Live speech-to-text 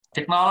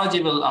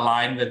Technology will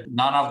align with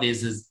none of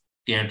these is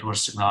geared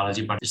towards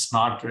technology, but it's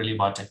not really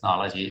about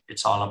technology.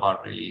 It's all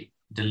about really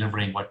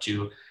delivering what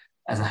you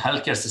as a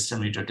healthcare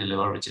system need to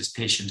deliver, which is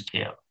patient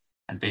care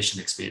and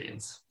patient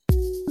experience.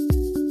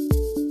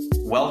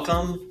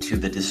 Welcome to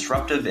the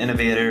Disruptive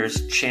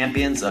Innovators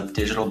Champions of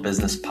Digital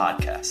Business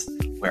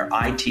podcast, where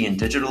IT and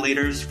digital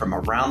leaders from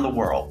around the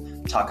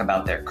world talk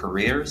about their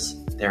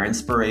careers, their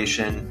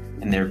inspiration,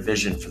 and their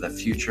vision for the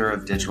future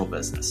of digital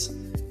business.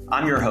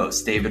 I'm your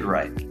host, David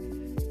Wright.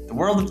 The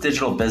world of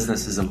digital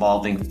business is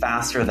evolving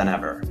faster than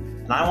ever,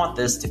 and I want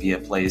this to be a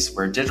place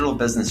where digital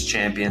business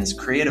champions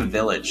create a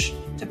village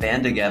to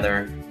band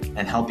together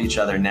and help each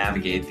other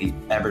navigate the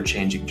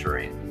ever-changing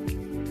terrain.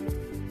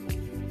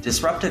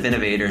 Disruptive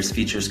Innovators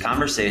features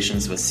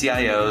conversations with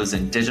CIOs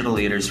and digital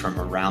leaders from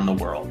around the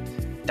world,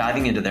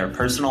 diving into their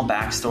personal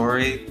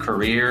backstory,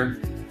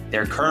 career,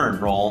 their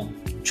current role,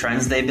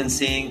 trends they've been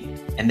seeing,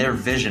 and their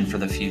vision for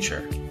the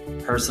future,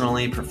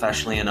 personally,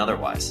 professionally, and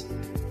otherwise.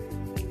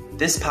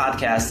 This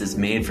podcast is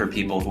made for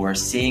people who are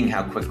seeing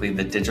how quickly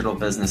the digital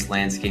business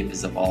landscape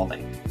is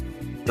evolving.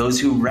 Those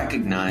who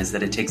recognize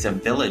that it takes a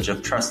village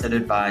of trusted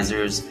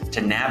advisors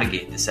to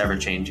navigate this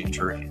ever-changing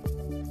terrain.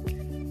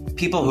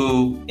 People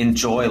who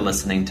enjoy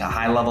listening to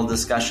high-level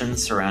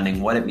discussions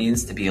surrounding what it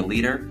means to be a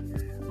leader,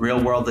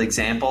 real-world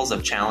examples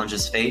of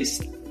challenges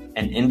faced,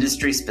 and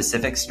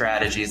industry-specific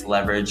strategies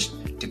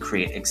leveraged to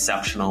create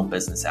exceptional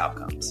business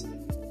outcomes.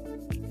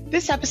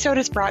 This episode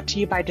is brought to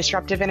you by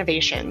Disruptive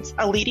Innovations,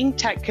 a leading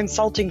tech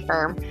consulting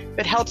firm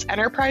that helps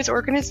enterprise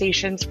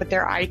organizations with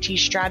their IT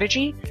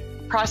strategy,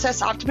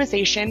 process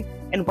optimization,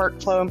 and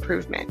workflow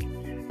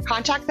improvement.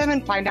 Contact them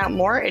and find out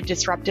more at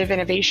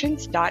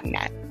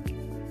disruptiveinnovations.net.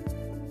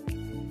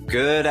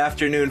 Good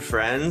afternoon,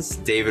 friends.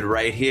 David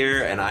Wright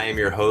here, and I am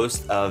your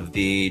host of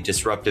the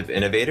Disruptive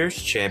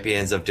Innovators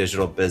Champions of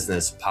Digital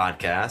Business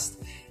podcast.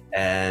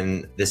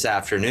 And this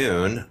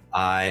afternoon,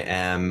 I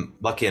am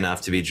lucky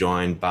enough to be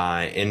joined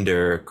by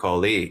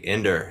Kohli.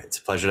 Inder, it's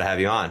a pleasure to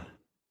have you on.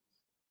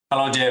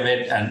 Hello,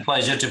 David, and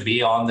pleasure to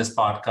be on this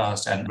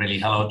podcast. And really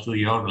hello to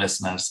your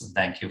listeners. And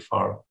thank you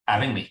for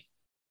having me.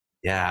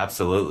 Yeah,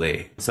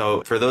 absolutely.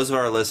 So for those of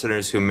our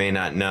listeners who may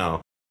not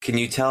know, can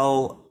you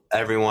tell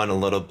everyone a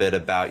little bit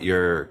about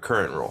your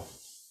current role?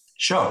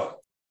 Sure.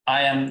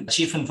 I am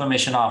Chief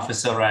Information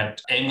Officer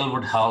at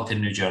Englewood Health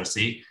in New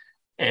Jersey.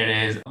 It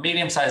is a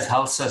medium-sized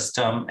health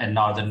system in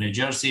northern New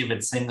Jersey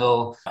with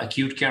single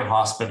acute care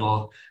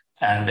hospital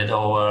and with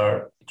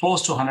over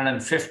close to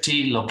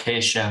 150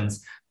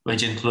 locations,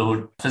 which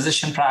include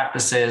physician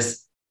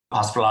practices,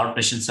 hospital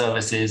outpatient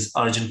services,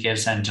 urgent care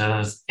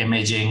centers,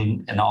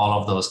 imaging, and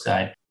all of those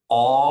guys.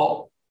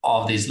 All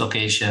of these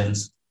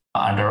locations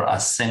under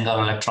a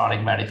single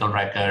electronic medical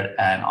record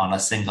and on a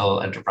single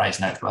enterprise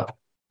network.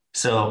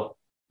 So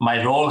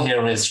my role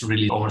here is to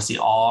really oversee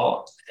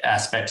all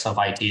aspects of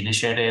IT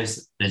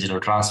initiatives, digital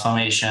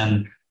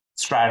transformation,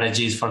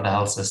 strategies for the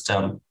health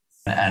system,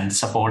 and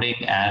supporting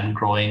and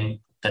growing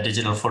the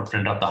digital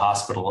footprint of the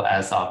hospital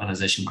as the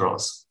organization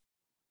grows.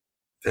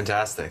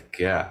 Fantastic.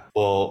 Yeah.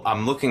 Well,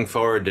 I'm looking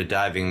forward to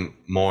diving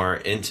more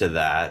into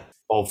that.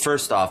 Well,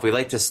 first off, we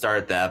like to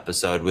start the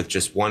episode with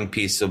just one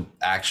piece of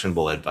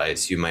actionable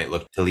advice you might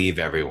look to leave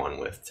everyone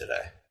with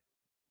today.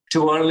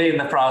 Too early in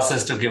the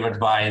process to give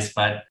advice,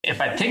 but if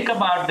I think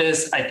about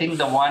this, I think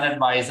the one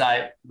advice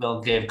I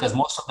will give, because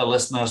most of the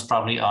listeners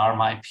probably are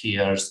my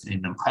peers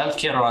in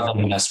healthcare or other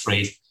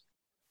industries,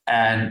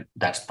 and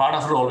that's part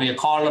of the role. We are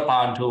called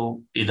upon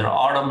to either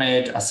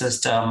automate a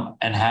system,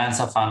 enhance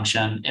a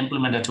function,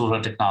 implement a tool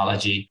or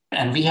technology,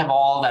 and we have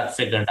all that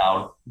figured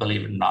out,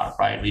 believe it or not,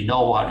 right? We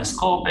know how to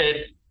scope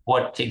it,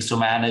 what things to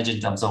manage in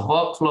terms of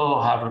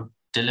workflow, how to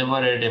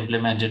deliver it,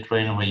 implement it,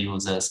 train our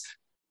users.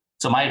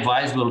 So my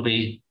advice will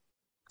be,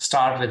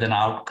 start with an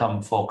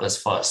outcome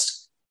focus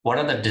first. What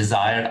are the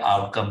desired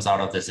outcomes out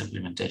of this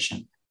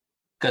implementation?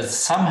 Because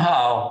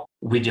somehow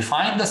we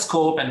define the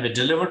scope and we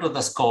deliver to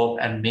the scope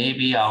and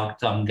maybe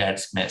outcome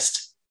gets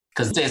missed.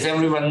 Because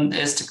everyone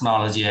is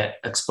technology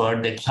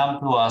expert. They come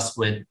to us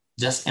with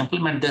just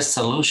implement this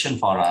solution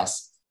for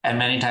us. And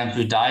many times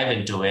we dive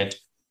into it,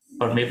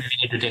 but maybe we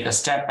need to take a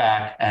step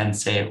back and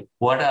say,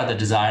 what are the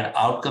desired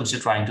outcomes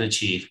you're trying to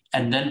achieve?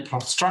 And then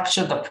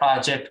structure the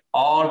project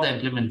or the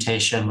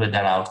implementation with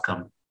that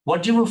outcome.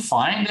 What you will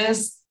find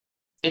is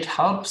it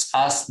helps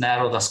us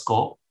narrow the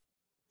scope.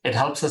 It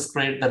helps us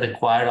create the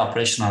required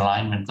operational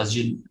alignment because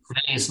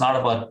it's not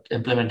about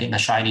implementing a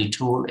shiny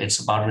tool. It's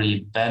about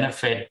really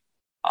benefit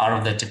out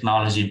of the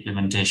technology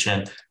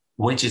implementation,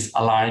 which is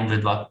aligned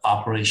with what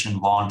operation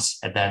wants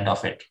at the end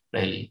of it,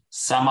 really.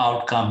 Some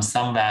outcome,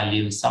 some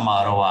value, some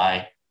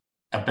ROI,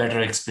 a better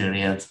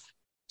experience.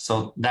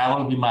 So that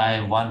will be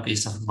my one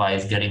piece of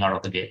advice getting out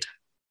of the gate.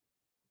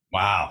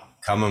 Wow.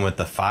 Coming with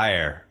the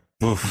fire.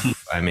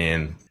 Oof. I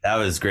mean, that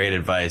was great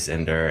advice,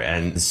 Inder,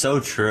 and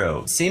so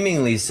true.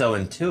 Seemingly so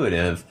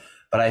intuitive,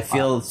 but I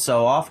feel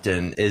so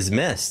often is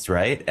missed,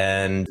 right?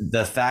 And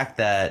the fact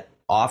that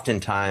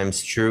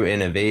oftentimes true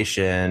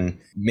innovation,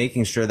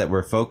 making sure that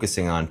we're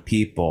focusing on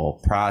people,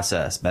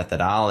 process,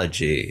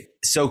 methodology,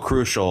 so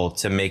crucial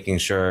to making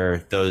sure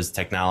those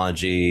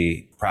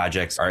technology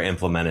projects are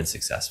implemented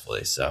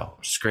successfully. So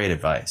just great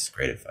advice,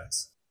 great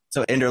advice.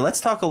 So Inder, let's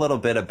talk a little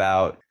bit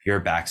about your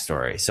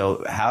backstory.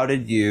 So how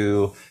did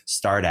you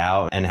start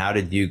out and how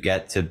did you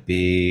get to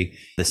be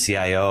the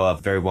CIO of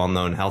a very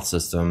well-known health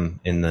system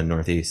in the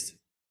Northeast?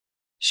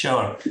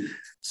 Sure.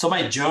 So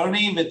my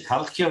journey with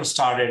healthcare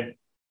started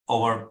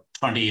over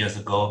 20 years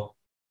ago.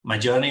 My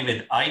journey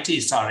with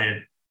IT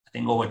started, I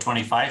think, over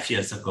 25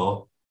 years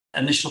ago.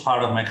 Initial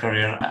part of my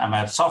career, I'm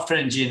a software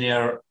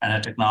engineer and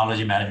a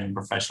technology management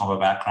professional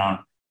by background.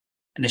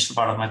 Initial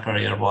part of my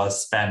career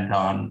was spent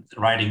on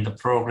writing the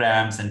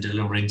programs and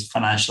delivering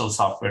financial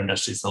software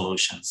industry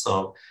solutions.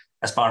 So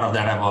as part of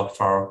that, I worked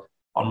for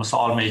almost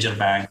all major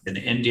banks in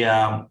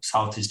India,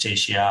 Southeast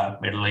Asia,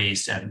 Middle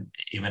East, and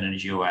even in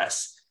the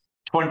US.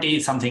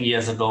 20-something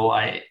years ago,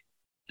 I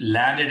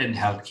landed in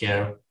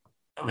healthcare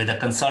with a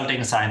consulting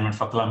assignment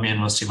for Columbia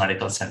University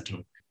Medical Center.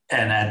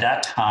 And at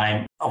that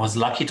time, I was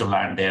lucky to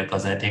land there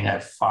because I think I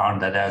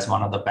found that as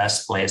one of the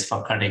best places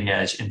for cutting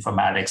edge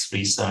informatics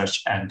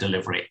research and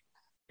delivery.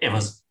 It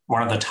was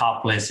one of the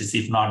top places,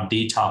 if not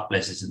the top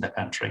places in the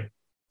country.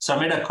 So I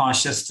made a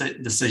conscious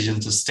decision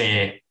to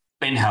stay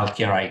in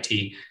healthcare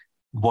IT,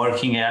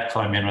 working at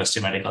Columbia University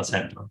Medical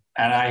Center.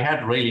 And I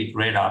had really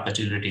great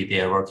opportunity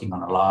there working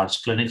on a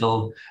large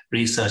clinical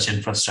research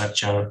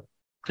infrastructure,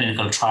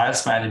 clinical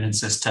trials management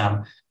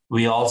system.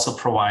 We also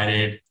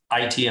provided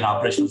IT and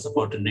operational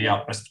support to New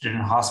York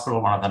Presbyterian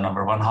Hospital, one of the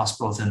number one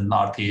hospitals in the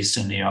Northeast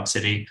in New York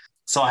City.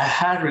 So I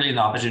had really an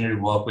opportunity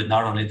to work with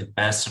not only the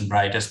best and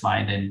brightest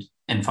mind in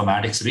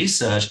informatics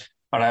research,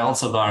 but I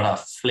also got a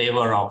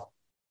flavor of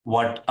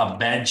what a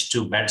bench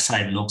to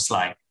bedside looks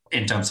like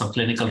in terms of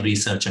clinical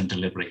research and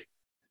delivery.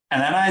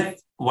 And then I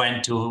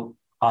went to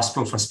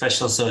Hospital for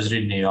Special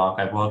Surgery in New York.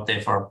 I worked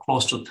there for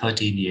close to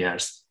 13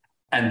 years.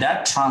 And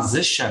that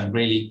transition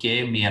really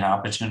gave me an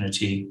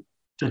opportunity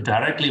to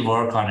directly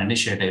work on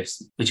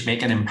initiatives which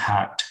make an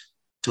impact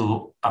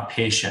to a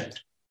patient,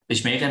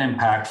 which make an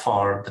impact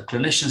for the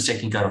clinicians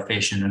taking care of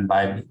patient, and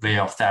by way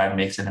of that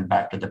makes an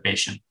impact to the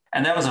patient.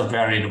 And that was a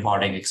very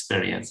rewarding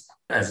experience.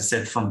 As I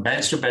said, from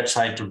bench to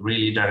bedside to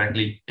really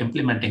directly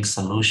implementing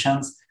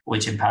solutions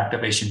which impact the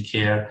patient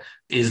care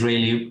is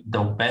really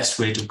the best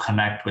way to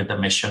connect with the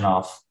mission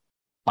of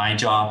my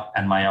job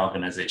and my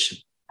organization.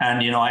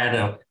 And, I had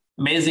an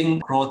amazing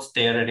growth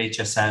there at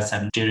HSS.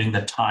 And during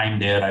the time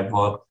there, I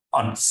worked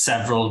on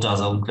several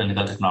dozen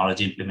clinical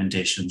technology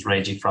implementations,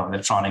 ranging from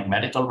electronic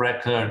medical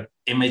record,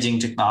 imaging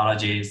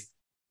technologies,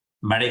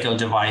 medical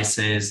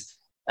devices,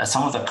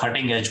 some of the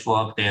cutting edge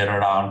work there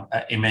around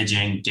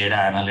imaging, data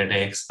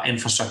analytics,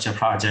 infrastructure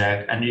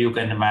project. And you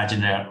can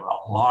imagine there are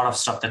a lot of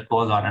stuff that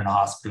goes on in a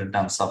hospital in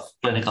terms of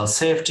clinical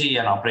safety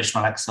and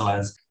operational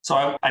excellence.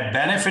 So I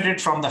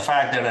benefited from the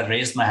fact that I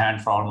raised my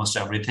hand for almost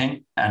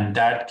everything. And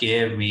that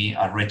gave me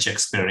a rich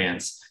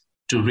experience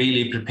to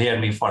really prepare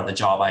me for the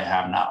job I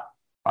have now,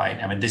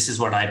 right? I mean, this is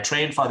what I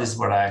trained for. This is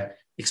what I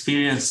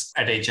experienced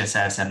at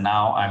HSS. And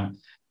now I'm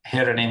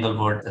here in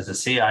Englewood as a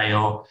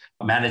CIO,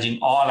 managing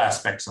all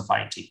aspects of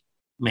IT.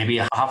 Maybe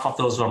half of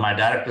those were my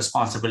direct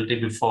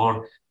responsibility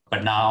before,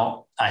 but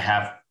now I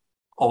have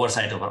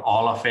oversight over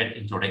all of it,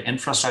 including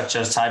infrastructure,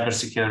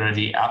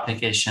 cybersecurity,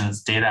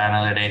 applications, data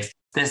analytics.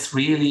 This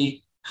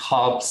really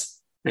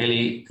helps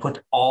really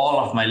put all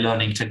of my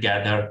learning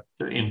together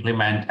to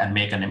implement and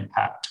make an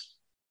impact.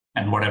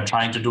 And what I'm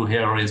trying to do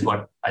here is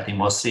what I think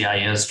most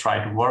CIOs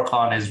try to work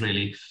on is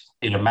really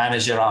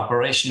manage your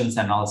operations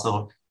and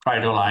also try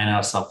to align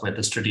ourselves with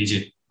the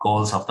strategic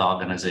goals of the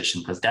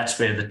organization, because that's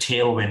where the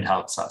tailwind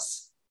helps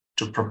us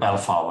to propel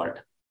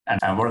forward. And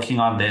I'm working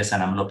on this,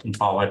 and I'm looking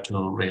forward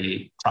to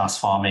really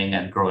transforming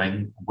and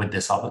growing with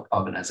this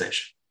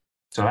organization.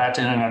 So that,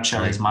 in a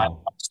nutshell, is my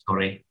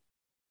story.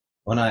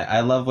 Well,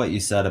 I love what you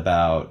said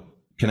about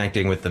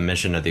connecting with the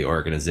mission of the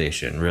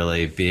organization,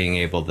 really being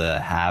able to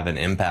have an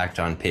impact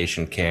on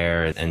patient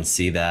care and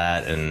see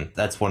that. And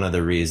that's one of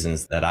the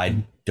reasons that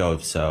I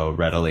dove so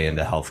readily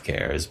into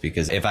healthcare, is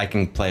because if I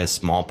can play a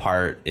small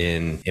part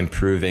in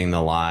improving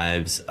the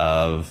lives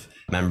of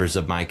members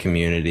of my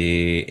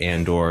community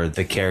and or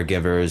the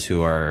caregivers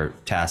who are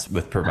tasked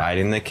with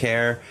providing the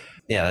care,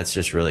 yeah, that's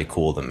just really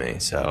cool to me.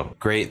 So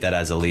great that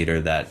as a leader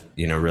that,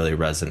 really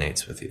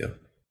resonates with you.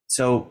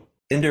 So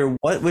Inder,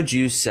 what would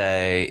you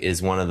say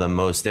is one of the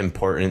most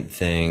important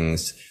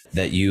things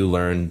that you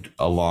learned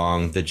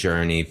along the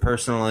journey,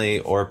 personally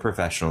or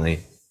professionally?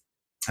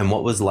 And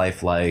what was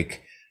life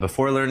like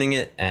before learning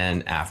it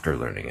and after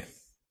learning it?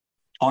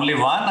 Only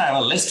one? I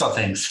have a list of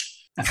things.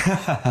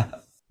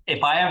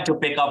 If I have to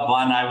pick up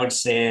one, I would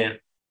say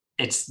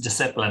it's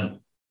discipline.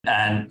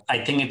 And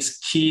I think it's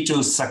key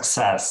to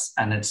success,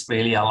 and it's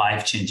really a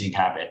life-changing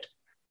habit.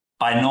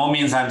 By no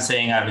means I'm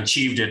saying I've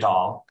achieved it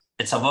all.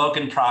 It's a work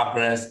in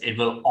progress. It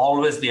will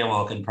always be a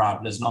work in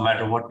progress, no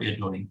matter what we're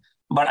doing.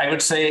 But I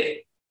would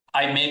say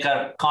I make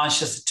a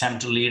conscious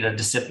attempt to lead a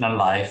disciplined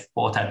life,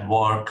 both at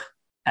work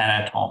and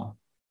at home.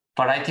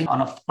 But I think on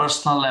a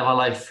personal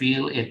level, I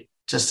feel it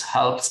just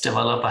helps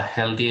develop a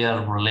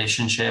healthier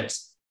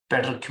relationships,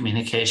 better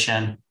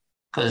communication,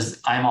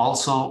 because I'm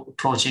also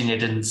approaching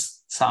it in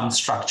some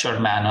structured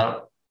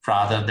manner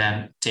rather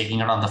than taking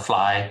it on the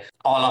fly.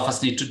 All of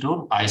us need to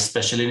do, I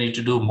especially need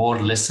to do more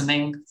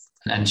listening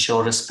and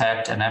show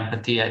respect and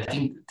empathy. I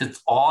think that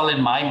all in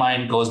my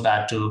mind goes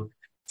back to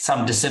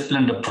some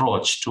disciplined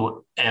approach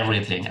to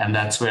everything. And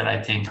that's where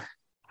I think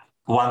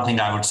one thing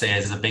I would say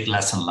is a big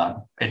lesson learned.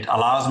 It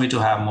allows me to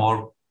have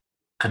more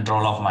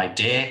control of my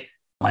day,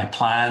 my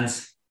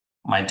plans,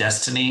 my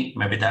destiny.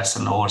 Maybe that's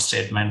an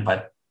overstatement,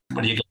 but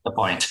you get the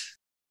point.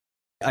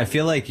 I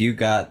feel like you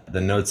got the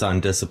notes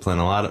on discipline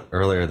a lot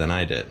earlier than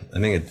I did. I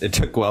think it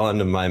took well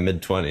into my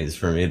mid-20s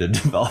for me to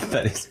develop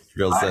any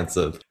real sense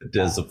of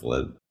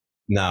discipline.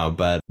 No,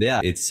 but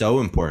yeah, it's so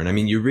important. I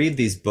mean, you read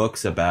these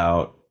books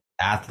about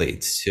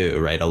athletes too,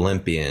 right?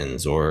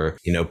 Olympians or,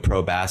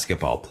 pro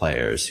basketball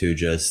players who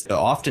just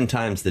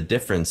oftentimes the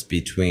difference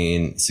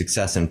between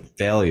success and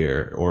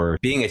failure or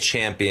being a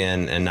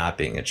champion and not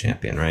being a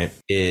champion, right?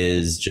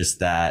 Is just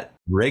that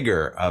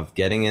rigor of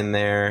getting in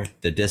there,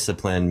 the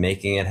discipline,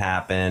 making it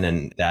happen,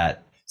 and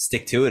that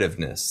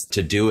stick-to-itiveness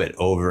to do it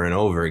over and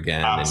over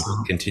again. Absolutely.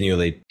 And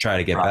continually try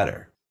to get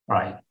better.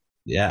 Right.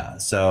 Yeah.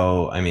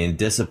 So, I mean,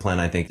 discipline,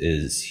 I think,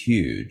 is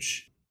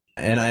huge.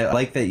 And I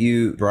like that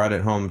you brought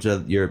it home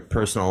to your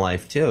personal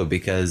life too,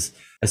 because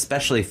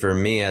especially for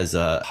me as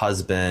a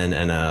husband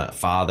and a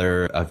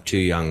father of two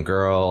young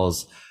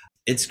girls,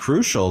 it's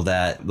crucial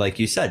that, like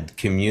you said,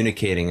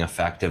 communicating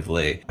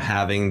effectively,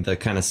 having the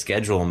kind of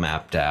schedule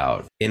mapped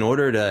out in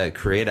order to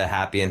create a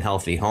happy and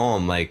healthy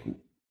home. Like,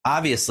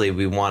 obviously,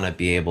 we want to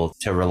be able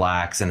to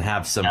relax and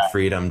have some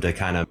freedom to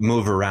kind of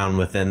move around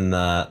within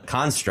the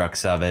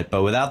constructs of it.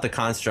 But without the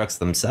constructs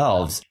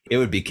themselves, it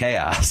would be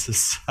chaos.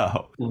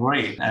 So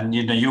great. And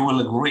you will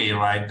agree,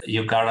 right?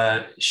 You got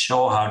to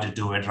show how to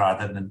do it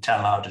rather than tell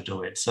how to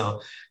do it. So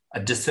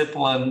a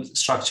disciplined,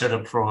 structured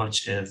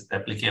approach is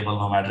applicable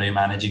no matter you're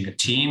managing a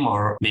team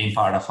or being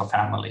part of a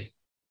family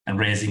and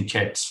raising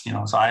kids.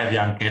 So I have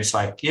young kids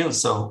like you,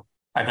 so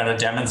I got to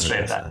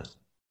demonstrate 100%. That.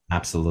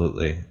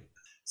 Absolutely.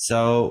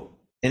 So,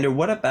 Inder,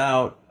 what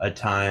about a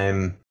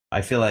time,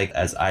 I feel like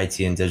as IT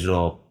and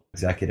digital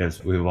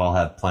executives, we've all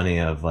had plenty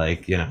of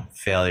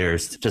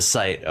failures to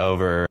cite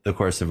over the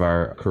course of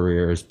our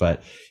careers.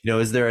 But,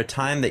 is there a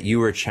time that you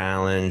were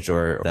challenged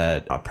or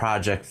that a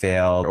project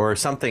failed or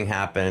something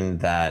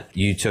happened that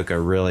you took a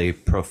really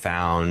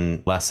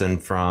profound lesson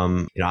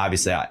from?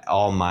 Obviously,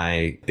 all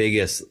my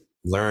biggest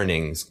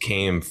learnings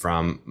came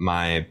from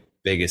my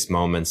biggest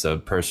moments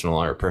of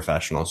personal or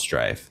professional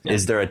strife. Yeah.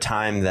 Is there a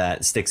time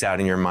that sticks out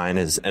in your mind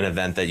as an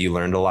event that you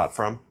learned a lot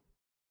from?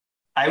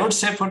 I would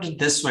say, put it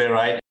this way,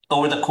 right?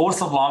 Over the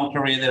course of long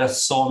career, there are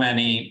so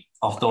many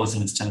of those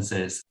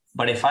instances.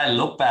 But if I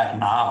look back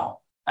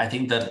now, I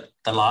think that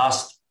the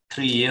last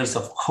 3 years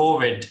of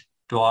COVID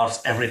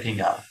dwarfs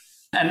everything else.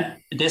 And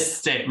this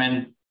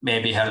statement may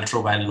be held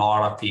true by a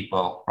lot of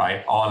people,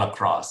 right? All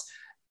across.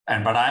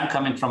 But I'm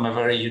coming from a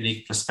very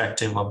unique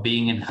perspective of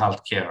being in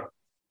healthcare.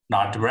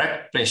 Not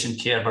direct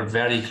patient care, but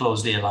very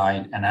closely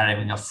aligned and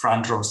having a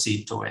front row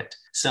seat to it.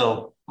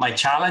 So my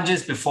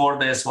challenges before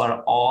this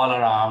were all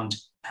around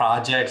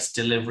projects,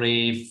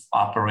 delivery,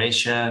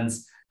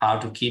 operations, how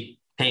to keep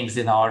things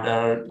in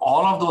order.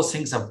 All of those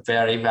things are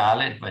very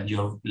valid when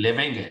you're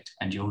living it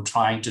and you're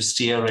trying to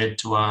steer it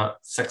to a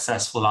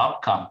successful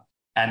outcome.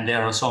 And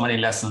there are so many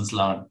lessons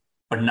learned.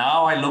 But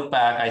now I look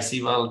back, I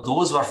see, well,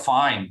 those were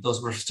fine.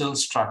 Those were still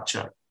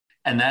structured.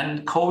 And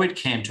then COVID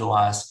came to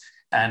us.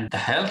 And the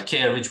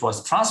healthcare, which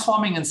was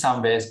transforming in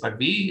some ways, but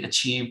we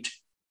achieved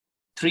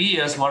 3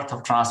 years worth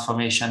of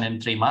transformation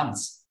in 3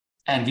 months.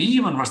 And we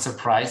even were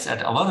surprised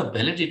at our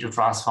ability to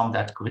transform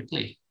that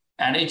quickly.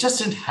 And it just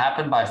didn't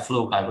happen by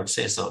fluke, I would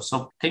say so.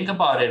 So think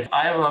about it.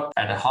 I worked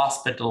at a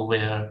hospital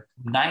where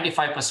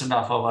 95%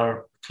 of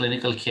our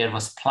clinical care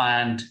was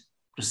planned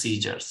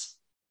procedures.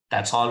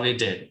 That's all we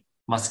did,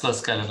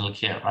 musculoskeletal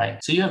care,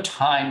 right? So you have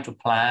time to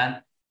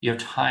plan. You have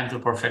time to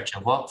perfect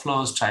your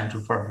workflows, time to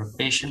perfect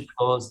patient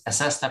flows,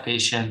 assess the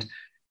patient,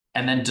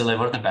 and then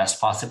deliver the best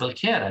possible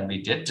care. And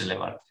we did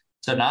deliver.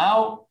 So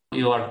now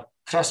you are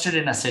trusted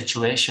in a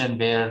situation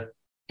where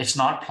it's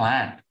not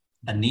planned.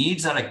 The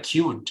needs are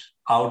acute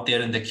out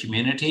there in the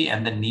community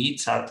and the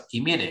needs are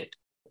immediate.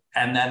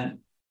 And then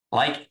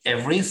like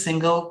every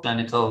single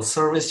clinical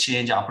service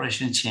change,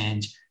 operation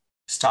change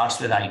starts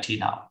with IT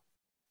now.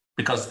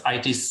 Because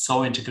IT is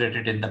so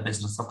integrated in the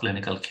business of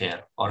clinical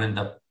care or in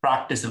the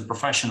practice and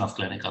profession of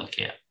clinical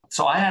care.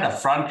 So I had a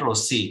front row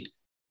seat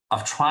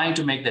of trying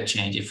to make that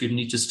change. If you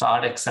need to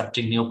start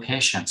accepting new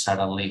patients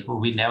suddenly who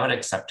we never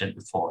accepted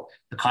before,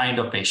 the kind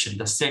of patient,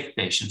 the sick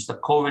patients, the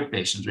COVID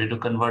patients, we had to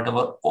convert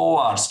our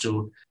ORs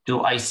to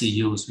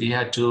ICUs. We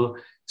had to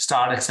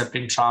start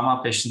accepting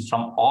trauma patients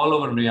from all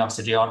over New York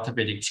City,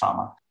 orthopedic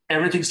trauma.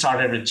 Everything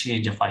started with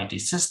change of IT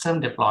system,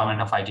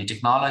 deployment of IT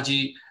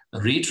technology,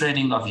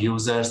 retraining of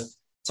users.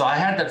 So I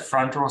had that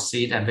front row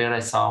seat and where I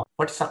saw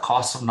what's the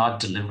cost of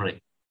not delivering.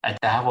 And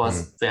that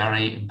was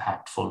very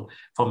impactful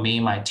for me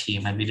and my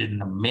team. And we did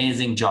an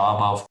amazing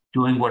job of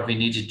doing what we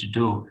needed to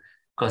do,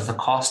 because the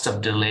cost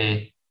of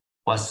delay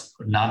was,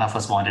 none of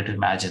us wanted to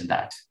imagine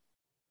that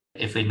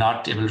if we're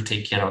not able to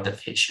take care of the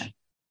patient.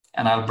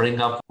 And I'll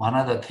bring up one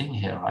other thing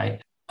here,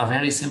 right? A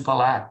very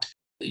simple act.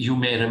 You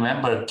may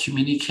remember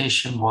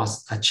communication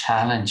was a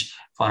challenge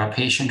for a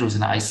patient who's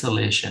in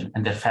isolation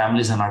and their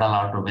families are not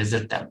allowed to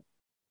visit them.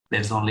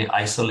 There's only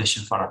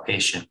isolation for a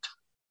patient.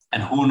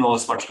 And who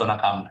knows what's going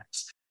to come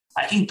next.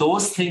 I think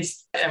those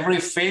things, every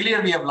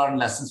failure we have learned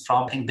lessons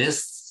from, I think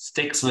this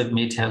sticks with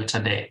me till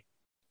today.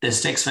 This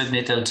sticks with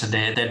me till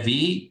today, that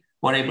we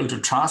were able to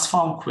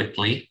transform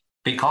quickly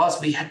because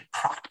we had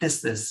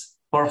practiced this,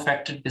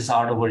 perfected this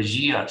art over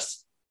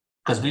years,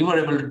 because we were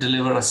able to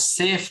deliver a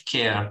safe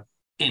care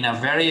in a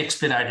very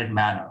expedited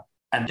manner.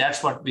 And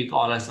that's what we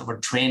call as our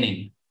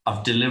training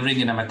of delivering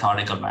in a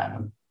methodical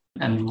manner.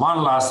 And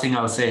one last thing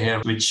I'll say here,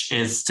 which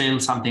is still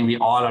something we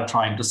all are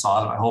trying to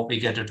solve, I hope we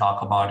get to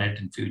talk about it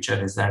in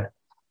future, is that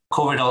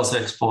COVID also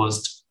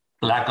exposed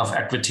lack of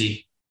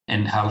equity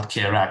in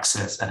healthcare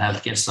access and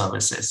healthcare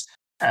services,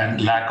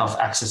 and lack of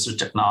access to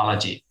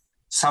technology,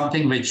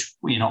 something which,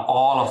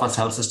 all of us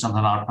health systems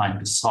are now trying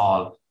to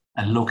solve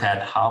and look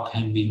at how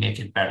can we make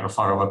it better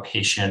for our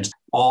patients,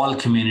 all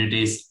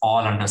communities,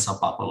 all underserved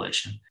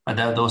population. But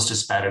those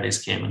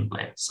disparities came in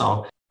play.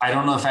 So I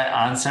don't know if I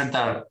answered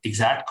the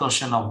exact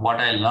question of what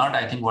I learned.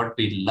 I think what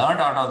we learned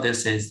out of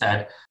this is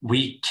that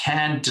we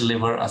can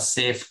deliver a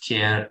safe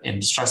care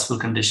in stressful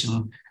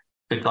conditions,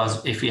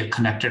 because if we are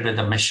connected with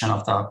the mission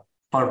of the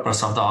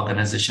purpose of the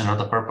organization or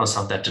the purpose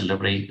of that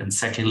delivery. And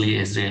secondly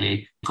is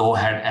really go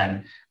ahead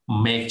and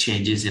make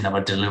changes in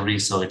our delivery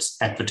so it's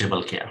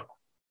equitable care.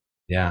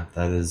 Yeah,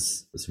 that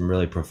is some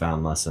really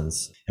profound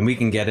lessons. And we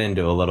can get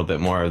into a little bit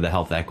more of the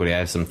health equity. I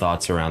have some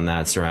thoughts around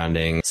that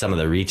surrounding some of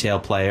the retail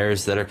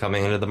players that are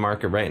coming into the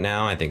market right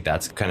now. I think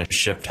that's kind of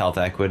shift health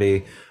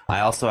equity.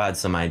 I also had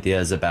some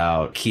ideas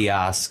about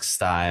kiosk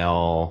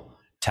style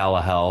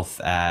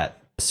telehealth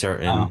at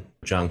certain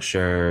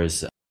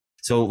junctures.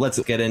 So let's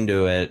get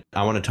into it.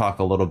 I want to talk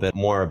a little bit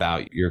more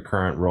about your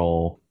current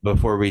role.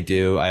 Before we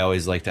do, I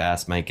always like to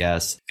ask my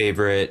guests,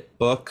 favorite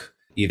book,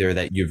 either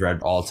that you've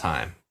read all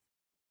time.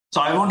 So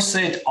I won't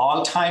say it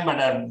all time, but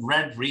I've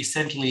read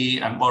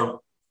recently or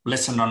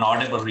listened on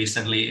Audible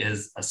recently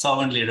is A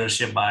Servant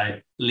Leadership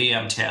by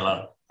Liam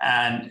Taylor.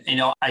 And,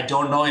 I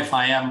don't know if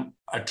I am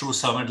a true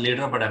servant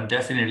leader, but I'm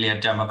definitely a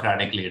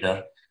democratic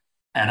leader.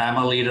 And I'm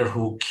a leader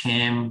who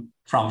came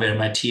from where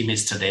my team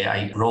is today.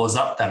 I rose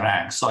up the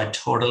ranks. So I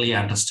totally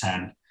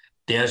understand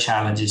their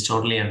challenges,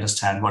 totally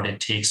understand what it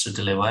takes to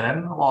deliver.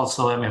 And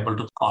also I'm able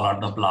to call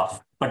out the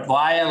bluff. But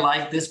why I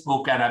like this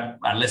book, and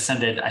I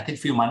listened to it, I think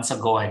a few months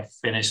ago, I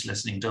finished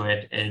listening to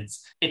it.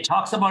 It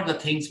talks about the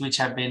things which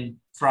have been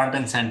front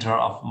and center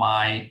of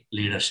my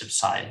leadership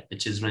side,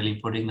 which is really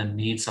putting the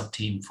needs of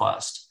team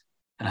first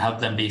and help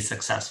them be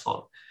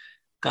successful.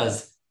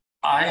 Because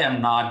I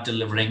am not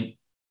delivering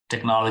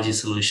technology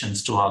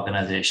solutions to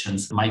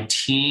organizations. My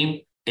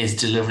team is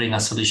delivering a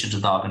solution to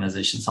the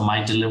organization. So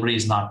my delivery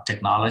is not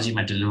technology.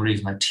 My delivery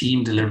is my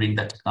team delivering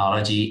the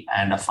technology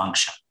and a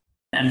function.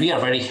 And we are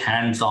very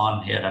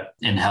hands-on here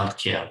in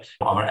healthcare.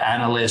 Our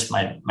analysts,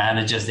 my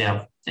managers, they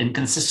have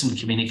inconsistent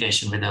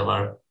communication with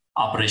our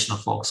operational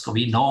folks, because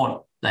we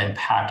know the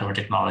impact our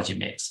technology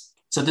makes.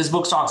 So this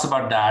book talks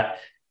about that,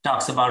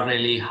 talks about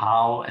really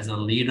how, as a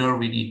leader,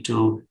 we need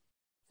to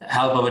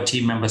help our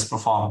team members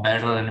perform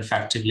better and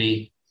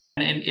effectively.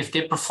 And if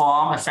they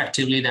perform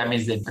effectively, that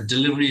means that the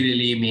delivery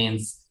really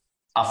means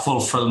a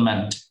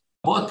fulfillment,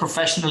 both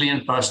professionally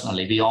and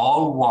personally. We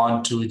all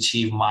want to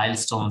achieve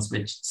milestones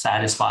which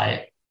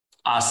satisfy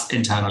us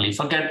internally.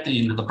 Forget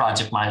the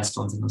project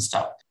milestones and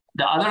stuff.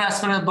 The other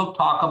aspect of the book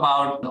talk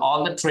about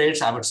all the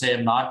traits. I would say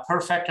I'm not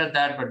perfect at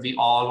that, but we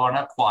all want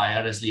to acquire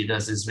as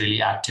leaders is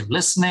really active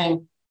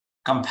listening,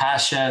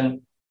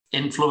 compassion,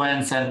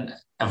 influence and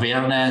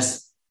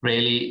awareness,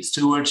 really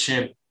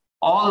stewardship,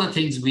 all the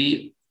things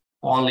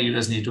all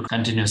leaders need to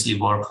continuously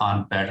work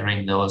on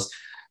bettering those.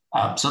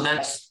 So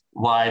that's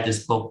why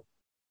this book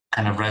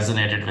kind of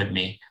resonated with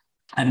me.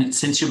 And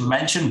since you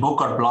mentioned book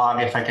or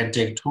blog, if I can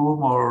take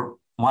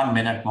 1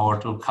 minute more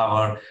to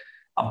cover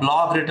a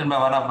blog written by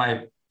one of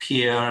my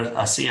peers,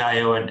 a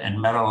CIO in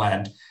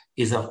Maryland.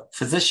 He's a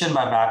physician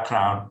by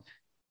background.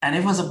 And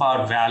it was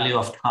about value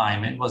of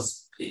time. It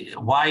was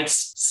why it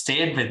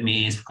stayed with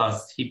me is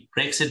because he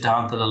breaks it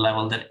down to the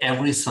level that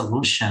every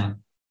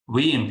solution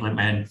we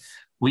implement,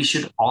 we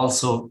should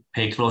also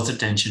pay close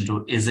attention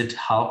to, is it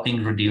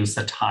helping reduce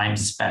the time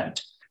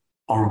spent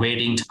or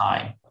waiting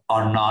time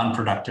or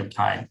non-productive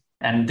time?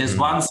 And there's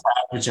one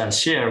stat which I'll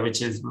share,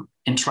 which is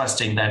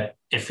interesting, that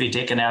if we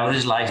take an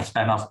average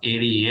lifespan of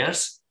 80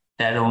 years,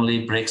 that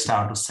only breaks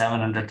down to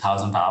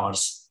 700,000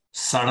 hours.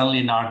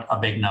 Certainly not a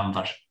big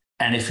number.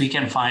 And if we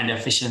can find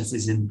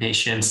efficiencies in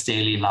patients'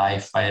 daily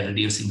life by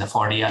reducing the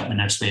 40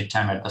 minutes wait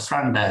time at the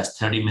front desk,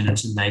 30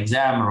 minutes in the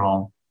exam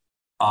room,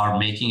 or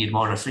making it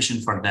more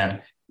efficient for them,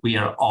 we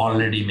are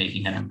already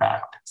making an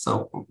impact.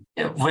 So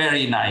a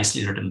very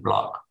nicely written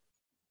blog.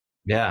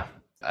 Yeah.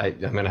 I'm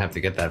going to have to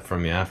get that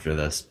from you after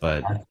this,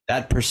 but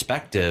that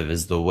perspective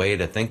is the way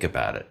to think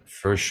about it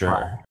for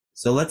sure.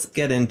 So let's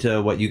get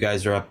into what you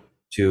guys are up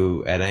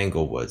to at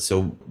Englewood.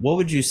 So what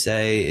would you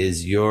say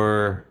is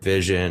your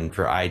vision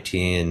for IT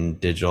and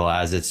digital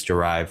as it's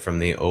derived from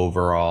the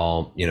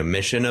overall,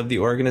 mission of the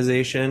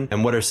organization?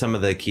 And what are some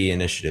of the key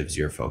initiatives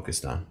you're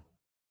focused on?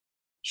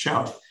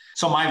 Sure.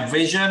 So my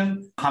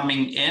vision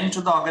coming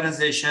into the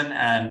organization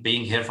and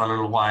being here for a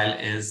little while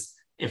is,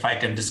 if I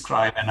can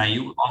describe, and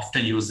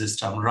often use this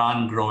term,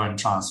 run, grow, and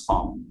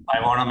transform.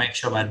 I want to make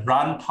sure that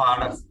run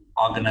part of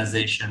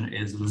organization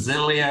is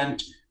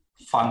resilient,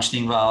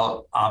 functioning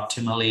well,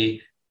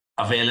 optimally,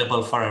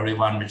 available for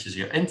everyone, which is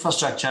your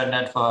infrastructure,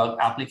 network,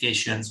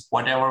 applications,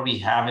 whatever we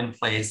have in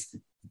place.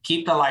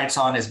 Keep the lights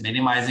on is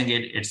minimizing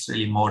it. It's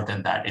really more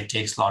than that. It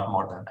takes a lot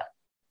more than that.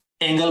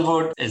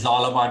 Englewood is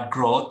all about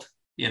growth.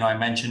 I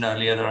mentioned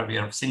earlier that we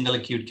are a single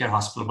acute care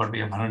hospital, but we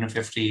have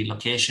 150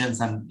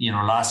 locations. And,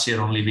 last year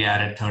only we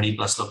added 30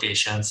 plus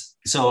locations.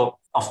 So,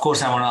 of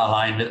course, I want to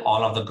align with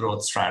all of the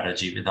growth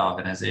strategy with the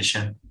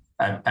organization.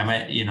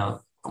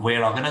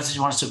 Where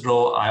organization wants to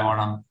grow, I want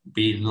to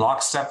be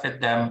lockstep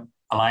with them,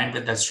 aligned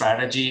with their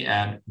strategy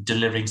and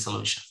delivering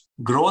solutions.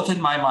 Growth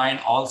in my mind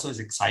also is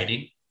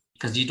exciting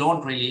because you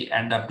don't really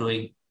end up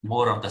doing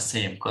more of the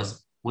same,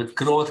 because with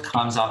growth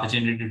comes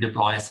opportunity to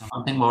deploy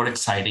something more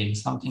exciting,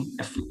 something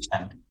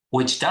efficient,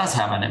 which does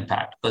have an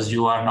impact because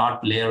you are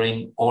not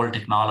layering old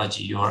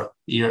technology.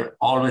 You're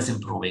always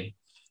improving.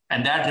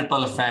 And that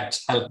ripple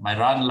effect helps my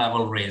run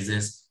level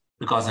raises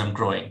because I'm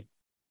growing.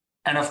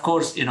 And of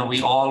course,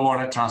 we all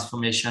want a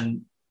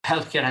transformation.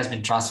 Healthcare has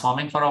been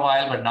transforming for a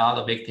while, but now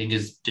the big thing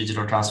is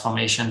digital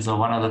transformation. So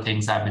one of the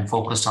things I've been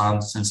focused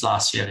on since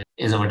last year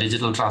is our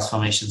digital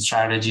transformation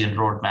strategy and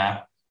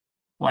roadmap.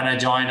 When I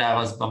joined, I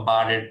was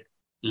bombarded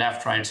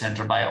left, right,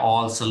 center by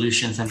all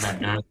solutions and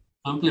vendors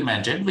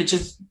implemented, which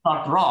is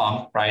not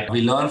wrong, right?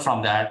 We learn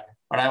from that.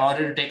 But I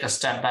wanted to take a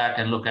step back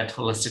and look at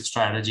holistic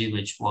strategy,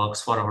 which works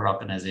for our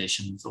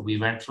organization. So we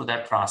went through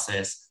that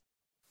process,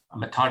 a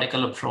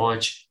methodical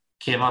approach,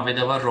 came up with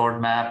our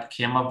roadmap,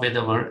 came up with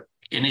our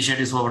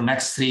initiatives over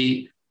next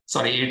 18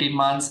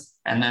 months,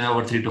 and then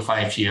over 3 to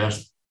 5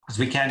 years. Because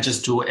we can't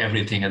just do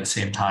everything at the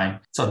same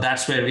time. So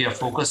that's where we are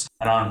focused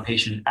around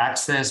patient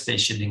access,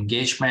 patient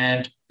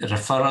engagement, the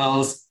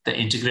referrals, the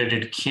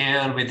integrated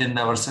care within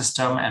our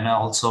system, and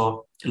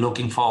also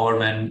looking forward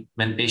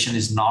when patient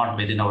is not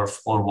within our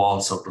four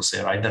walls, so to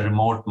say, right? The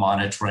remote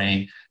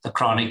monitoring, the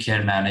chronic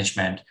care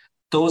management.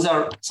 Those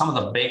are some of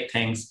the big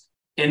things.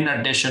 In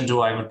addition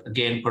to, I would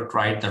again put,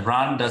 right, the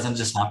run doesn't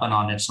just happen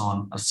on its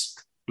own.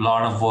 A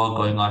lot of work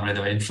going on with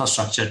our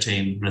infrastructure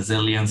team,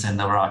 resilience in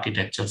our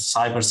architecture,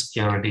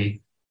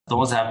 cybersecurity.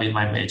 Those have been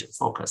my major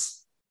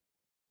focus.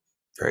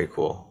 Very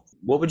cool.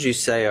 What would you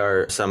say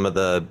are some of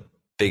the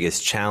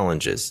biggest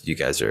challenges you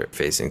guys are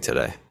facing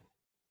today?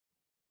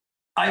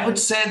 I would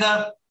say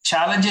the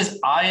challenges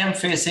I am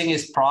facing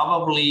is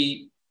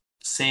probably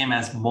same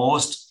as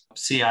most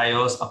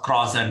CIOs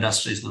across the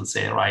industries will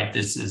say, right?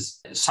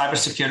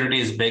 Cybersecurity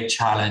is a big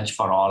challenge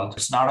for all.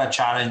 It's not a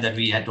challenge that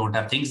we don't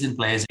have things in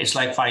place. It's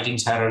like fighting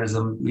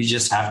terrorism. We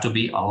just have to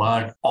be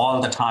alert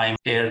all the time.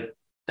 Here,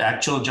 the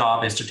actual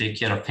job is to take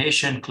care of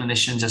patient.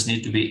 Clinicians just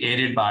need to be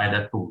aided by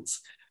the tools.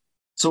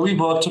 So we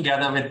work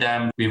together with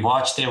them. We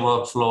watch their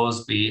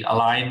workflows. We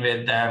align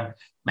with them.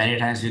 Many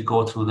times we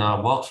go through the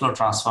workflow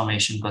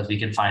transformation because we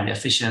can find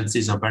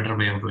efficiencies or better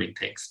way of doing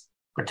things.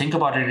 But think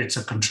about it, it's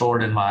a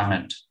controlled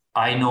environment.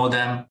 I know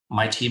them,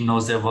 my team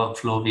knows their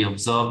workflow, we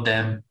observe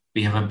them,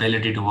 we have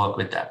ability to work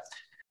with them.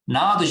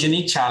 Now the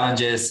unique challenge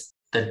is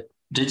that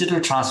digital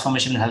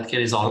transformation in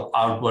healthcare is all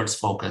outwards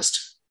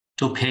focused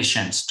to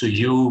patients, to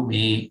you,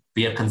 me,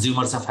 we are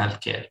consumers of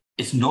healthcare.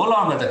 It's no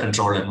longer the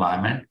controlled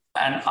environment.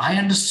 And I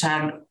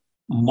understand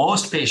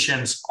most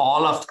patients,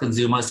 all of the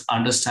consumers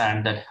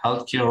understand that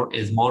healthcare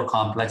is more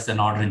complex than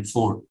ordering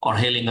food or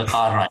hailing a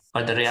car ride.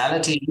 But the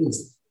reality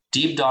is,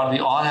 deep down, we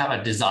all have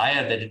a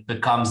desire that it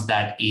becomes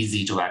that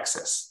easy to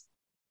access.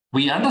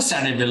 We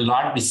understand it will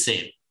not be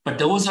safe, but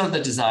those are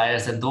the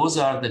desires and those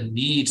are the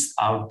needs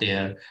out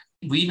there.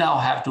 We now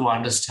have to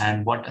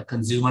understand what a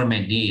consumer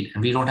may need,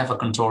 and we don't have a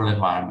controlled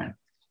environment.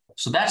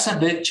 So that's a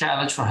big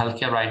challenge for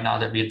healthcare right now,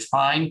 that we're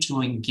trying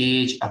to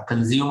engage a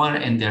consumer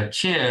in their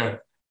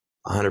care.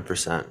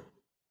 100%.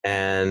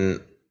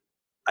 And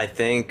I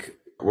think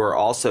we're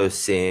also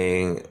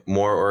seeing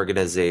more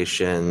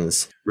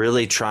organizations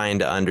really trying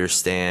to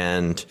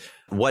understand,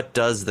 what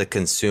does the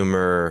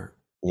consumer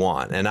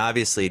want? And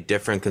obviously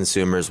different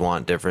consumers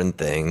want different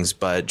things,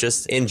 but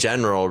just in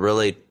general,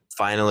 really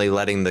finally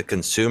letting the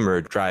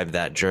consumer drive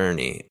that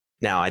journey.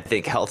 Now, I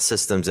think health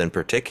systems in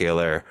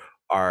particular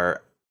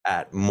are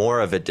at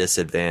more of a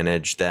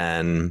disadvantage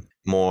than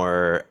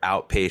more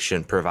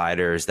outpatient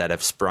providers that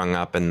have sprung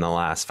up in the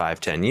last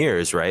 5-10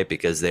 years, right?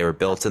 Because they were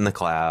built in the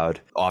cloud.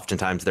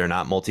 Oftentimes they're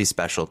not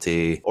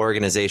multi-specialty.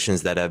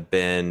 Organizations that have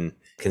been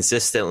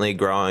consistently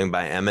growing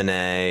by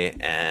M&A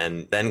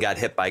and then got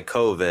hit by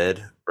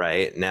COVID,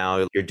 right?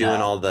 Now you're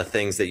doing all the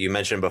things that you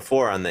mentioned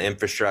before on the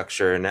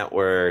infrastructure,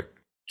 network,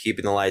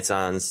 keeping the lights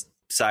on,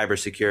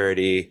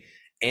 cybersecurity,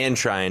 and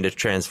trying to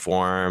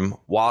transform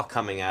while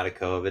coming out of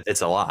COVID.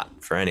 It's a lot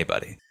for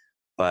anybody.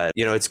 But,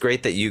 it's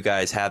great that you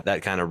guys have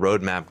that kind of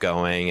roadmap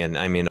going. And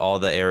I mean, all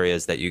the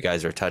areas that you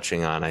guys are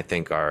touching on, I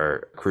think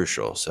are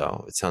crucial.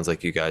 So it sounds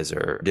like you guys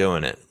are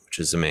doing it, which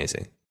is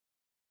amazing.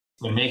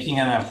 We're making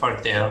an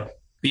effort there.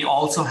 We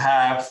also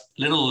have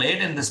a little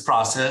late in this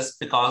process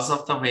because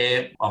of the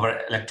way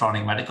our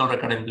electronic medical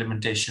record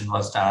implementation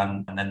was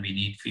done. And then we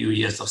need a few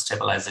years of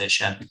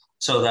stabilization.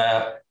 So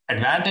the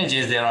advantage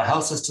is there are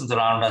health systems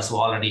around us who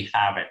already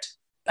have it,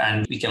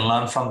 and we can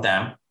learn from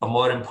them. But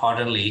more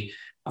importantly,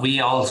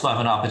 we also have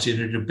an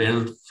opportunity to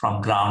build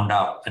from ground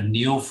up a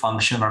new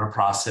function or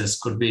process.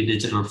 Could be a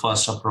digital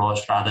first approach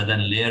rather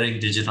than layering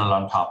digital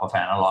on top of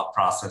analog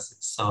processes.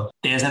 So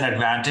there's an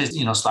advantage,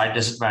 slight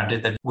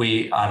disadvantage that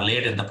we are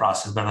late in the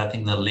process, but I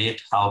think the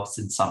late helps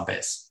in some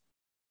ways.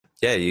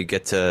 Yeah, you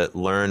get to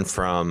learn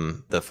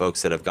from the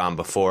folks that have gone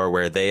before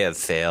where they have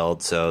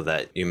failed so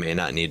that you may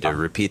not need to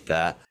repeat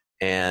that.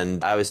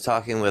 And I was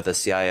talking with a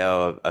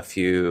CIO a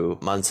few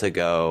months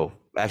ago.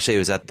 Actually, it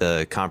was at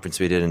the conference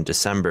we did in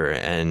December,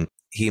 and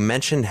he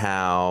mentioned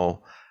how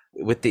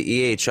with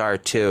the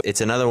EHR too,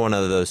 it's another one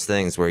of those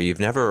things where you've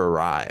never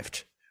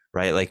arrived,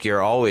 right? Like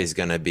you're always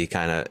going to be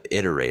kind of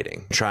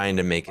iterating, trying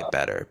to make it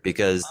better,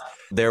 because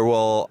there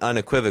will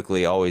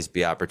unequivocally always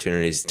be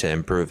opportunities to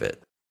improve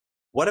it.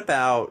 What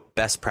about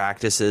best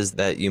practices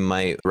that you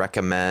might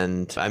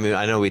recommend? I mean,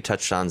 I know we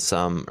touched on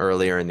some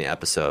earlier in the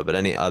episode, but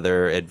any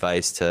other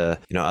advice to,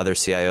 other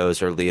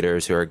CIOs or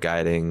leaders who are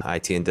guiding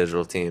IT and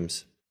digital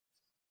teams?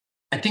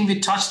 I think we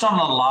touched on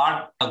a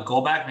lot. I'll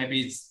go back,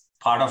 maybe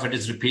part of it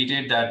is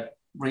repeated, that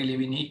really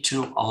we need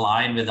to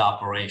align with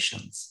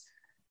operations.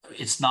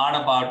 It's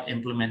not about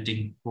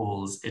implementing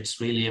tools.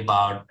 It's really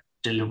about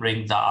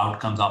delivering the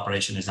outcomes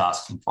operation is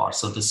asking for.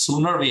 So the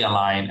sooner we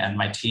align, and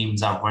my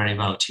teams are very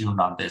well tuned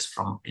on this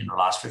from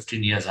last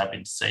 15 years, I've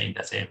been saying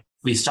the same.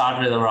 We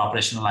start with our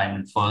operational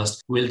alignment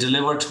first. We'll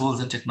deliver tools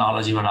and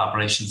technology what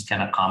operations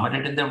can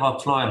accommodate in their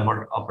workflow and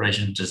what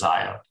operations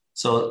desire.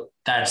 So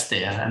that's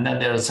there. And then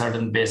there are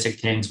certain basic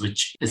things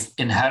which is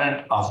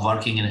inherent of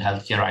working in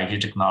healthcare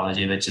IT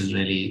technology, which is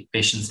really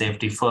patient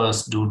safety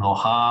first, do no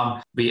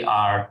harm. We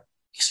are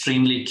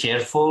extremely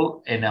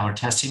careful in our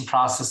testing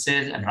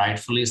processes, and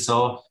rightfully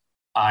so.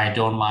 I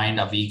don't mind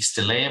a week's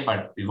delay,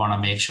 but we want to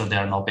make sure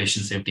there are no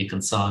patient safety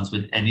concerns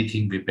with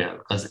anything we build,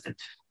 because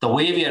the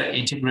way we are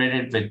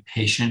integrated with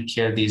patient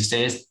care these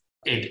days,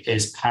 it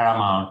is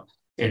paramount.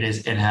 It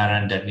is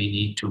inherent that we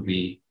need to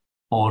be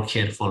more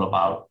careful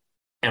about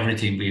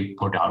everything we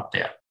put out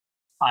there.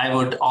 I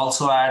would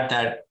also add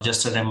that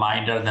just a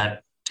reminder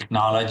that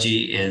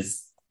technology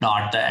is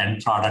not the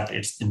end product.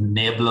 It's an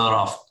enabler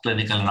of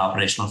clinical and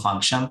operational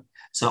function.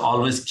 So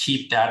always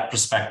keep that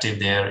perspective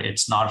there.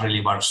 It's not really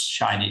about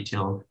shiny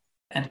tool,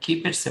 and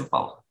keep it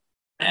simple.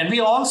 And we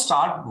all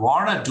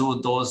want to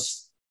do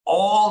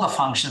all the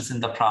functions in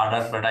the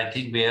product, but I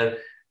think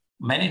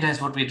many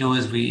times what we do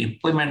is we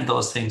implement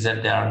those things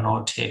and there are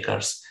no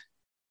takers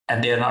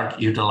and they're not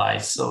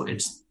utilized. So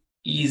it's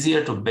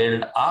easier to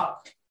build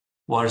up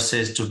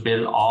versus to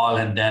build all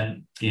and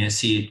then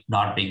see it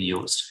not being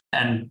used.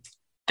 And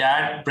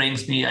that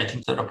brings me, I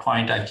think, to the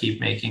point I keep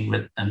making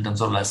in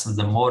terms of lessons.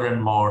 The more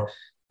and more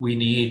we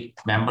need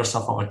members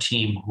of our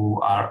team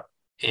who are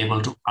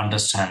able to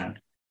understand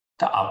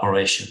the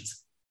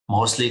operations,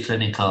 mostly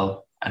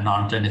clinical and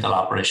non-clinical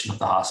operation of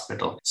the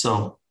hospital.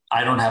 So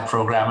I don't have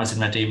programmers in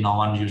my team. No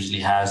one usually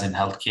has in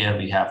healthcare.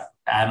 We have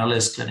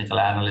analysts, clinical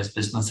analysts,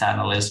 business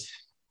analysts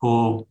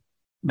who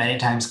many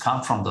times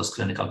come from those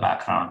clinical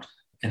background,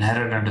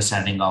 inherent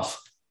understanding of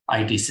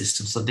IT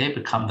systems. So they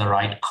become the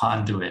right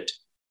conduit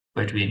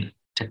between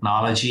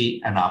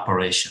technology and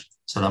operation.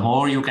 So the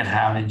more you can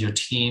have in your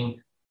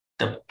team,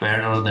 the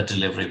better the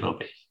delivery will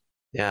be.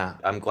 Yeah,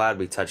 I'm glad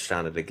we touched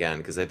on it again,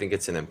 because I think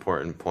it's an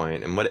important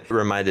point. And what it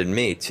reminded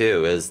me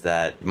too is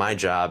that my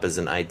job as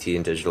an IT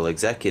and digital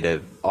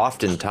executive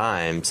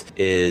oftentimes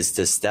is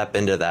to step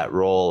into that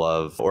role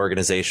of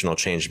organizational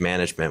change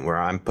management, where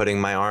I'm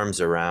putting my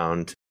arms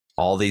around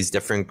all these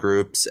different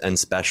groups and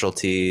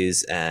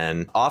specialties.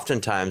 And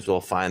oftentimes we'll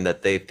find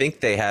that they think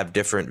they have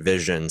different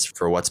visions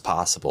for what's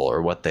possible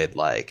or what they'd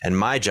like. And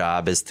my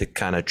job is to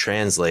kind of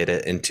translate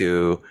it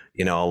into,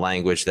 a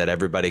language that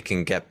everybody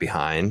can get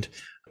behind,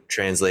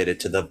 translate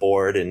it to the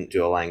board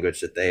into a language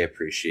that they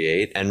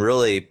appreciate. And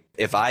really,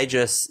 if I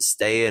just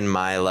stay in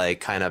my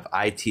kind of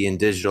IT and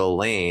digital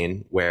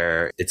lane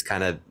where it's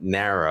kind of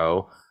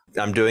narrow,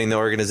 I'm doing the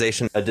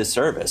organization a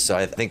disservice. So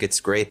I think it's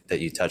great that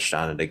you touched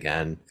on it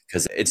again,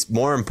 because it's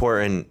more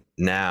important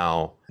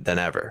now than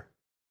ever.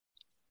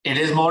 It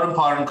is more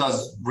important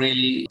because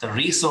really the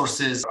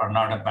resources are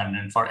not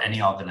abundant for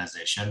any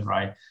organization,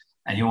 right?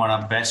 And you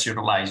want to best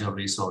utilize your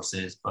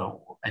resources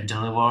and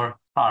deliver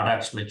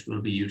products which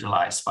will be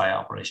utilized by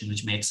operation,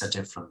 which makes a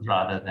difference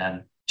rather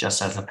than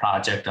just as a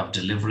project of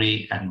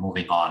delivery and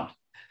moving on.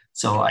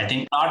 So I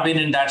think not been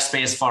in that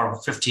space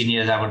for 15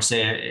 years, I would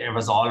say it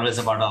was always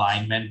about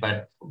alignment,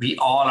 but we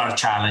all are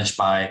challenged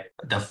by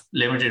the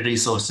limited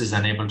resources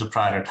and able to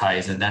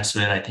prioritize. And that's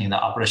where I think the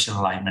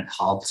operational alignment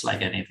helps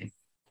like anything.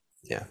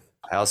 Yeah.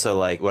 I also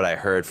like what I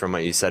heard from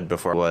what you said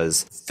before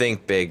was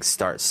think big,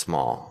 start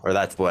small, or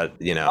that's what,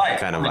 Right.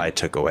 kind of I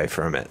took away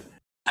from it.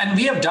 And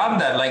we have done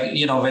that. Like,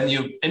 when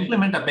you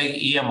implement a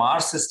big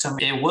EMR system,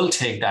 it will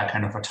take that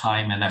kind of a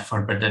time and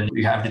effort, but then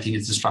you have everything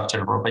is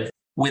structured. But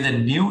with the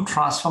new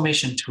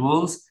transformation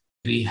tools,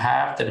 we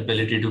have the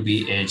ability to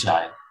be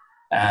agile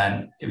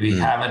and we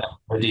have an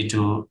ability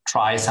to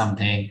try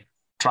something,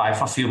 try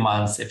for a few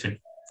months. If it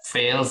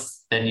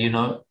fails, then,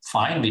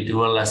 fine, we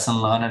do a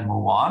lesson learn and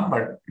move on.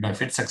 But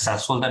if it's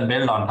successful, then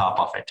build on top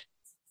of it.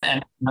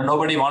 And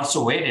nobody wants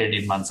to wait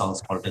 18 months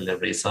also for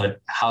delivery. So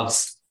it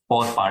helps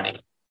both parties.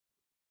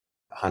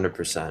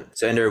 100%.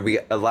 So, Inder, we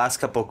last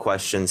couple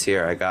questions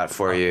here I got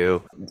for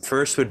you.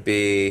 First would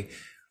be,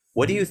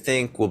 what do you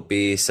think will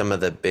be some of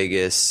the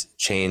biggest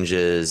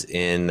changes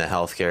in the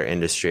healthcare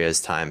industry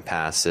as time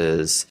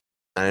passes?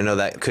 And I know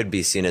that could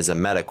be seen as a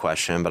meta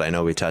question, but I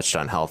know we touched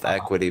on health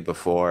equity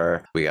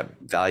before. We got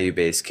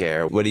value-based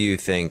care. What do you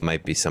think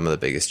might be some of the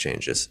biggest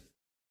changes?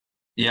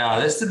 Yeah,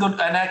 this is good.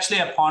 And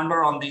actually, I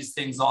ponder on these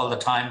things all the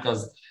time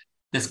because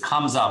this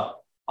comes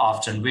up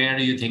often. Where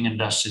do you think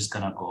industry is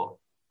going to go?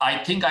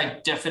 I think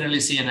I definitely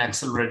see an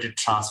accelerated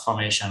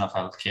transformation of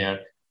healthcare,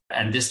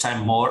 and this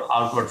time more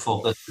outward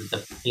focus with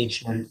the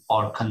patient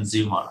or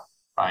consumer,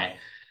 right?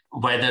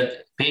 Whether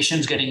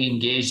patients getting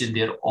engaged in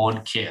their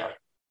own care,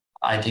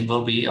 I think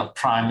will be a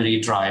primary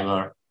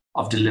driver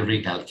of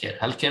delivering healthcare.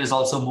 Healthcare is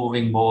also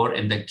moving more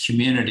in the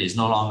communities,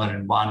 no longer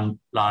in one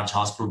large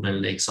hospital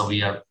building. So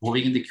we are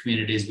moving in the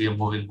communities, we are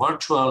moving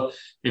virtual,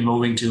 we're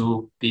moving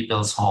to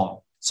people's home.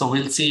 So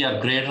we'll see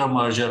a greater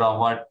merger of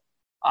what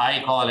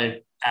I call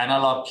it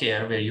analog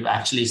care, where you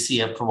actually see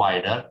a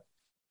provider,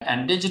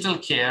 and digital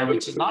care,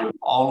 which is not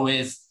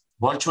always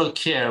virtual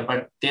care,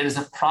 but there is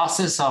a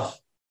process of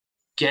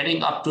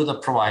getting up to the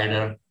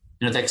provider,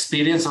 the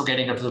experience of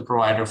getting up to the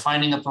provider,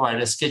 finding a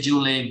provider,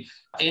 scheduling,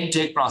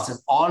 intake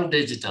process, all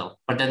digital.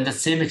 But then the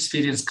same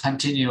experience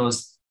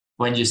continues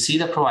when you see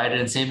the provider,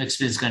 and same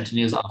experience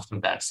continues after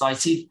that. So I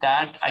see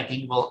that, I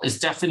think, is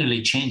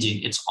definitely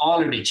changing. It's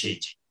already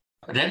changing.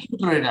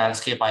 Regulatory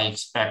landscape, I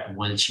expect,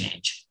 will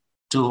change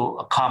to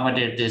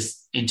accommodate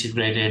this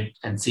integrated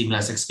and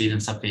seamless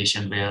experience of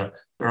patient, where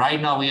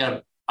right now we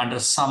are under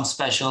some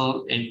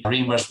special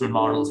reimbursement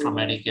models from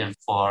Medicare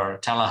for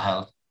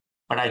telehealth.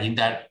 But I think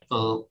that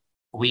will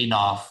wean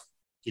off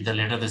either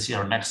later this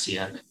year or next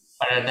year.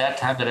 But at that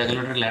time, the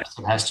regulatory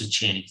landscape has to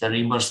change. The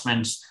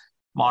reimbursements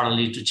model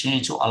need to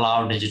change to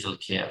allow digital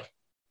care.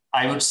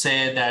 I would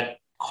say that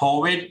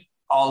COVID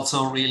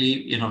also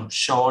really,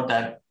 showed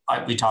that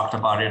we talked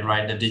about it,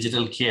 right? The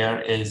digital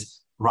care is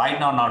right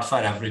now not for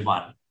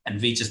everyone, and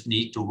we just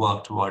need to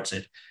work towards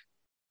it.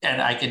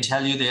 And I can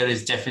tell you there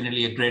is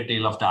definitely a great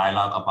deal of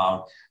dialogue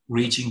about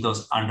reaching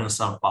those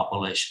underserved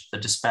populations, the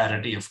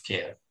disparity of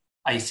care.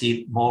 I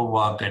see more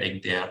work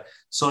getting there.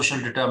 Social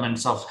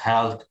determinants of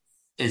health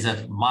is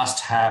a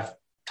must-have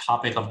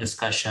topic of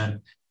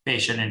discussion,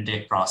 patient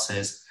intake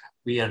process.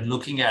 We are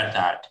looking at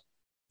that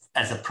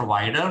as a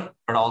provider,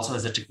 but also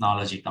as a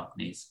technology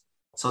companies.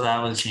 So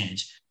that will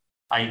change.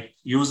 I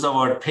use the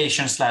word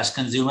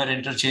patient/consumer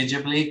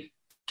interchangeably.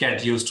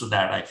 Get used to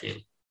that, I feel,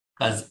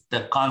 because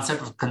the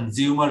concept of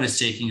consumer is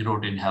taking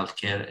root in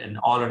healthcare, and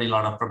already a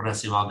lot of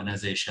progressive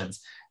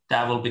organizations.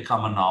 That will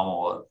become a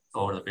norm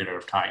over the period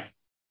of time.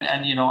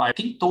 And, I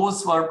think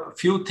those were a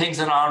few things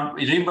around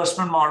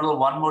reimbursement model.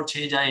 One more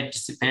change I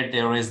anticipate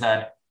there is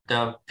that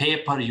the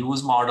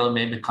pay-per-use model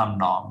may become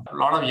norm. A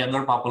lot of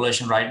younger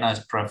population right now is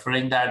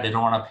preferring that. They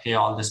don't want to pay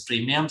all these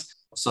premiums.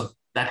 So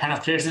that kind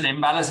of creates an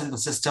imbalance in the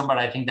system, but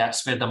I think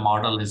that's where the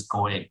model is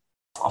going.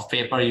 Of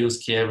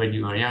pay-per-use care, when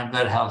you are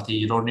younger, healthy,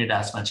 you don't need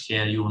as much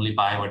care, you only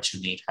buy what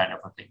you need, kind of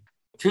a thing.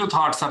 A few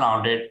thoughts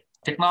around it.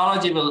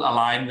 Technology will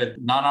align with,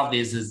 none of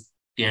this is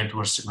geared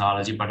towards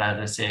technology, but as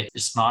I say,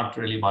 it's not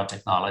really about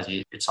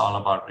technology. It's all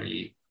about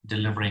really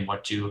delivering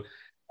what you,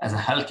 as a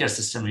healthcare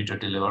system, need to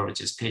deliver,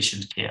 which is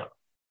patient care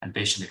and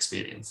patient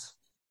experience.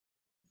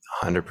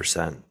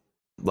 100%.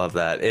 Love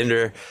that.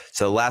 Inder,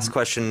 so last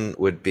question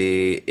would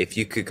be, if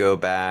you could go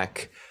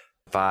back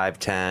 5,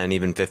 10,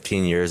 even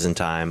 15 years in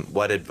time,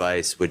 what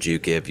advice would you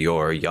give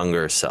your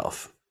younger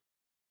self?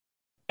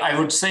 I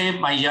would say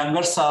my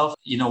younger self,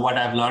 what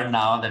I've learned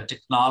now, that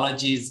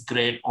technology is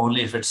great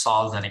only if it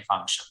solves any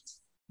functions.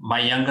 My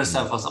younger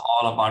self was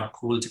all about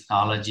cool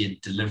technology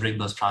and delivering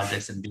those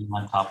projects and being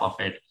on top of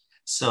it.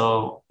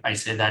 So I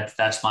say that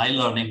that's my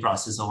learning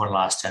process over the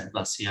last 10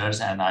 plus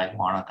years, and I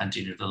want to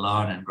continue to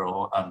learn and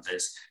grow on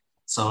this.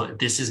 So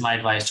this is my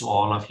advice to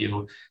all of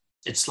you.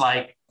 It's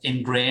like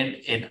ingrained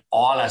in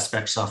all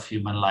aspects of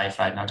human life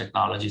right now,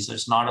 technology. So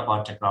it's not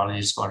about technology,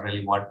 it's about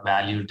really what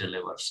value it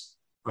delivers,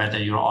 whether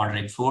you're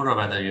ordering food or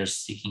whether you're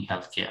seeking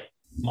healthcare.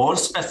 More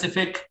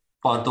specific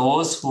for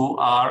those who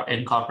are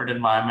in corporate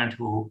environment,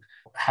 who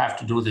have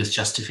to do this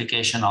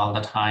justification all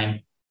the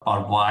time or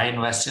why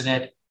invest in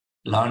it.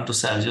 learn to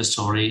sell your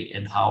story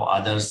in how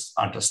others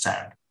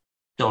understand.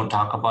 Don't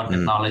talk about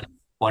technology,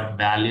 what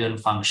value and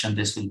function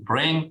this will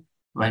bring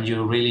when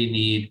you really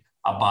need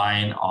a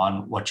buy-in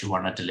on what you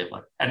want to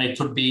deliver. And it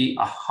could be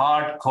a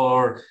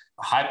hardcore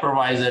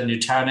hypervisor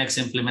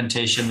Nutanix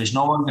implementation, which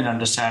no one can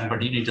understand,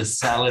 but you need to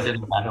sell it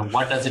in no matter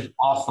what does it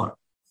offer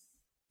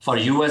for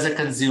you as a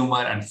consumer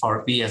and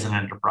for me as an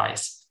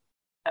enterprise.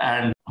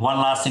 And one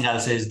last thing I'll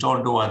say is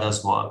don't do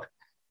others' work.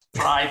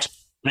 Try to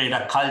create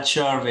a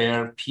culture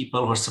where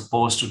people who are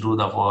supposed to do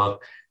the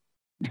work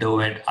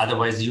do it.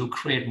 Otherwise, you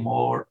create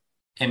more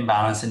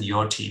imbalance in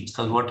your teams.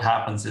 Because what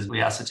happens is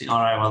we are sitting, all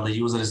right, well, the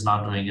user is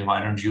not doing it.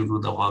 Why don't you do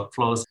the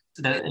workflows?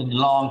 So that in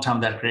long term,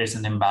 that creates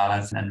an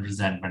imbalance and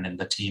resentment in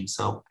the team.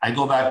 So I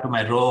go back to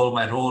my role.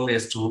 My role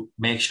is to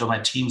make sure my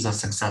teams are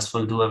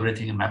successful, do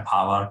everything in my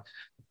power.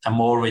 I'm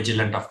more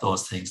vigilant of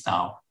those things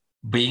now,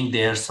 being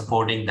there,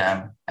 supporting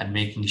them, and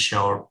making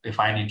sure if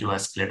I need to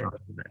escalate or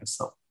do that.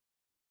 So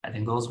I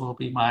think those will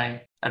be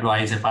my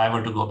advice if I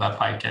were to go back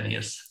 5-10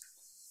 years.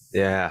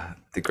 Yeah,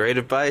 the great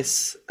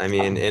advice. I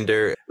mean,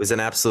 Inder, it was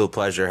an absolute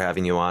pleasure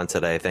having you on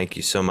today. Thank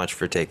you so much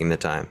for taking the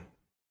time.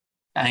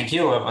 Thank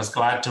you. I was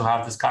glad to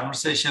have this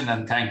conversation,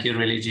 and thank you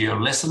really to your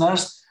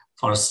listeners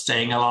for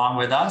staying along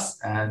with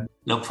us, and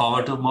look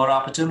forward to more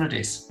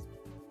opportunities.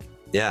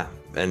 Yeah,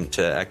 and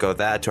to echo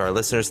that to our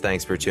listeners,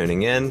 thanks for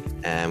tuning in,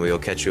 and we will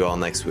catch you all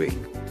next week.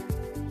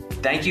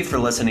 Thank you for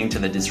listening to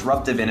the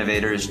Disruptive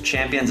Innovators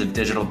Champions of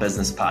Digital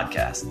Business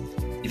podcast.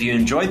 If you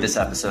enjoyed this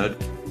episode,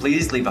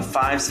 please leave a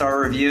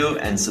 5-star review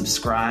and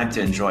subscribe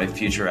to enjoy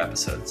future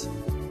episodes.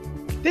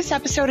 This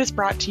episode is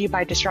brought to you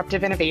by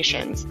Disruptive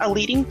Innovations, a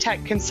leading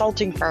tech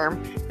consulting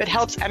firm that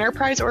helps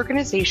enterprise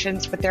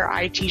organizations with their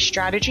IT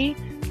strategy,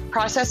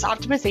 process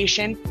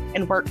optimization,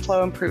 and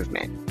workflow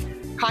improvement.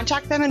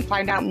 Contact them and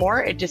find out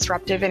more at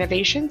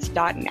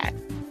disruptiveinnovations.net.